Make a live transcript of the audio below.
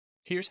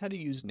Here's how to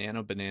use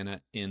Nano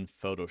Banana in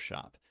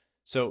Photoshop.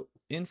 So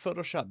in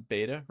Photoshop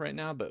beta right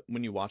now, but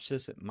when you watch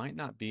this, it might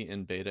not be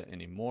in beta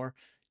anymore.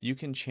 You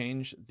can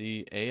change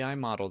the AI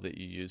model that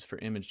you use for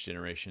image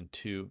generation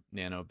to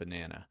Nano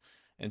Banana.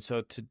 And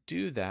so to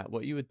do that,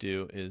 what you would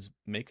do is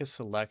make a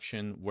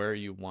selection where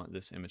you want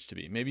this image to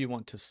be. Maybe you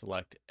want to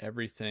select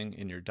everything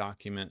in your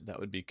document. That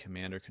would be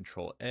Command or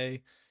Control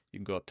A. You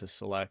can go up to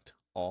Select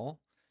All.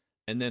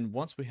 And then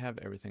once we have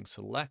everything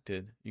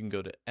selected, you can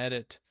go to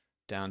Edit,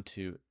 down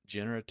to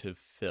Generative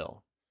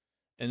Fill.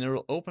 And it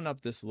will open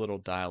up this little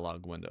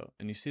dialog window.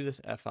 And you see this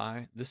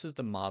FI? This is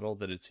the model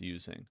that it's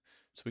using.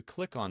 So we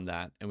click on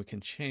that and we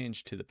can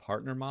change to the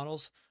partner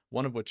models,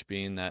 one of which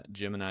being that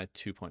Gemini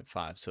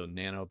 2.5, so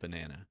Nano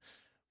Banana.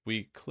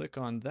 We click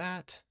on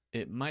that.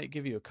 It might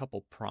give you a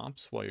couple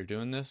prompts while you're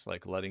doing this,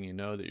 like letting you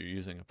know that you're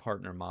using a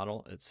partner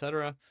model,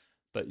 etc.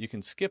 But you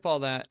can skip all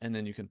that and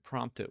then you can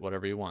prompt it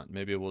whatever you want.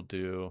 Maybe we'll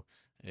do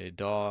a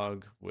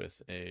dog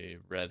with a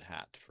red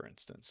hat, for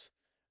instance.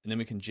 And then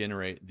we can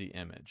generate the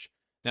image.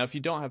 Now, if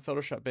you don't have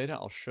Photoshop Beta,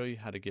 I'll show you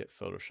how to get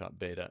Photoshop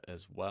Beta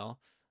as well,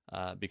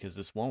 because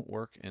this won't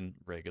work in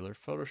regular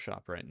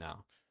Photoshop right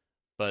now.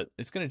 But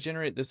it's going to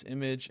generate this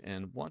image,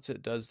 and once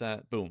it does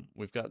that, boom,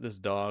 we've got this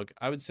dog.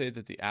 I would say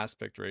that the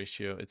aspect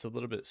ratio, it's a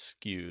little bit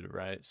skewed,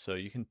 right? So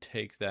you can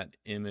take that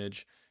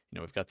image,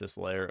 we've got this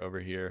layer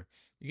over here.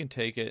 You can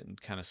take it and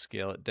kind of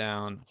scale it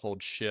down,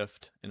 hold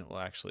shift, and it will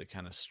actually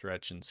kind of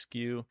stretch and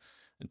skew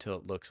until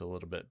it looks a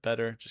little bit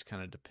better. Just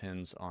kind of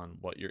depends on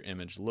what your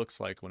image looks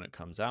like when it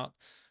comes out.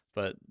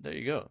 But there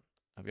you go.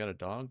 I've got a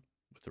dog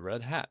with a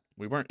red hat.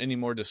 We weren't any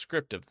more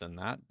descriptive than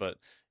that, but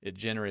it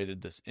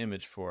generated this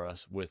image for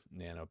us with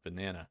Nano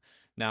Banana.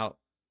 Now,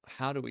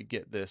 how do we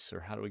get this,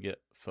 or how do we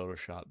get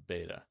Photoshop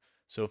Beta?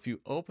 So if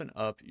you open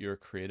up your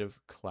Creative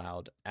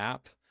Cloud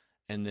app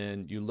and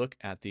then you look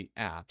at the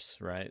apps,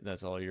 right?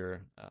 That's all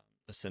your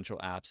essential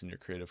apps in your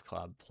Creative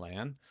Cloud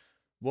plan.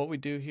 What we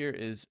do here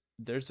is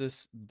there's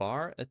this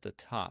bar at the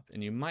top,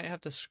 and you might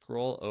have to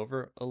scroll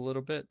over a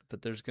little bit,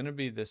 but there's going to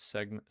be this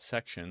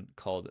section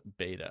called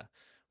Beta.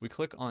 We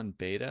click on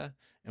Beta,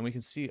 and we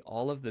can see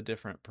all of the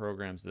different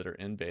programs that are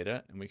in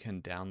beta, and we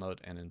can download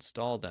and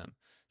install them.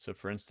 So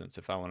for instance,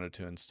 if I wanted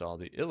to install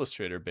the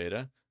Illustrator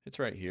beta, it's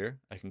right here.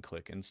 I can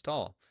click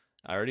Install.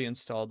 I already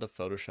installed the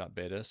Photoshop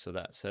beta, so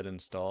that said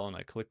install, and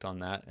I clicked on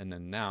that, and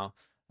then now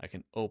I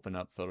can open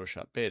up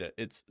Photoshop beta.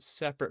 It's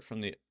separate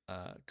from the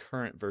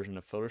current version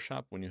of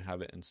Photoshop when you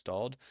have it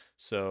installed.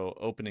 So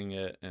opening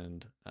it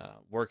and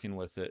working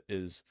with it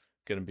is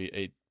going to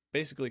be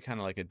basically kind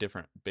of like a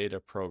different beta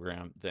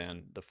program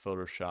than the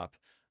Photoshop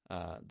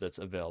that's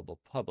available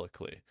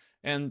publicly.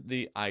 And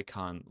the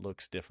icon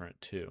looks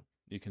different too.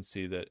 You can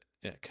see that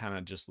it kind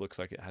of just looks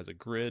like it has a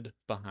grid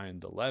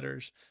behind the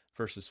letters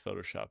versus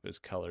Photoshop is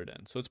colored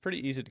in. So it's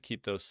pretty easy to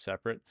keep those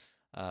separate,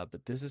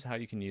 but this is how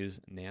you can use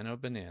Nano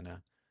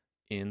Banana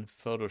in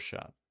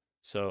Photoshop.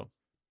 So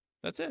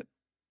that's it.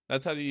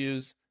 That's how to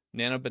use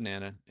Nano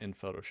Banana in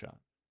Photoshop.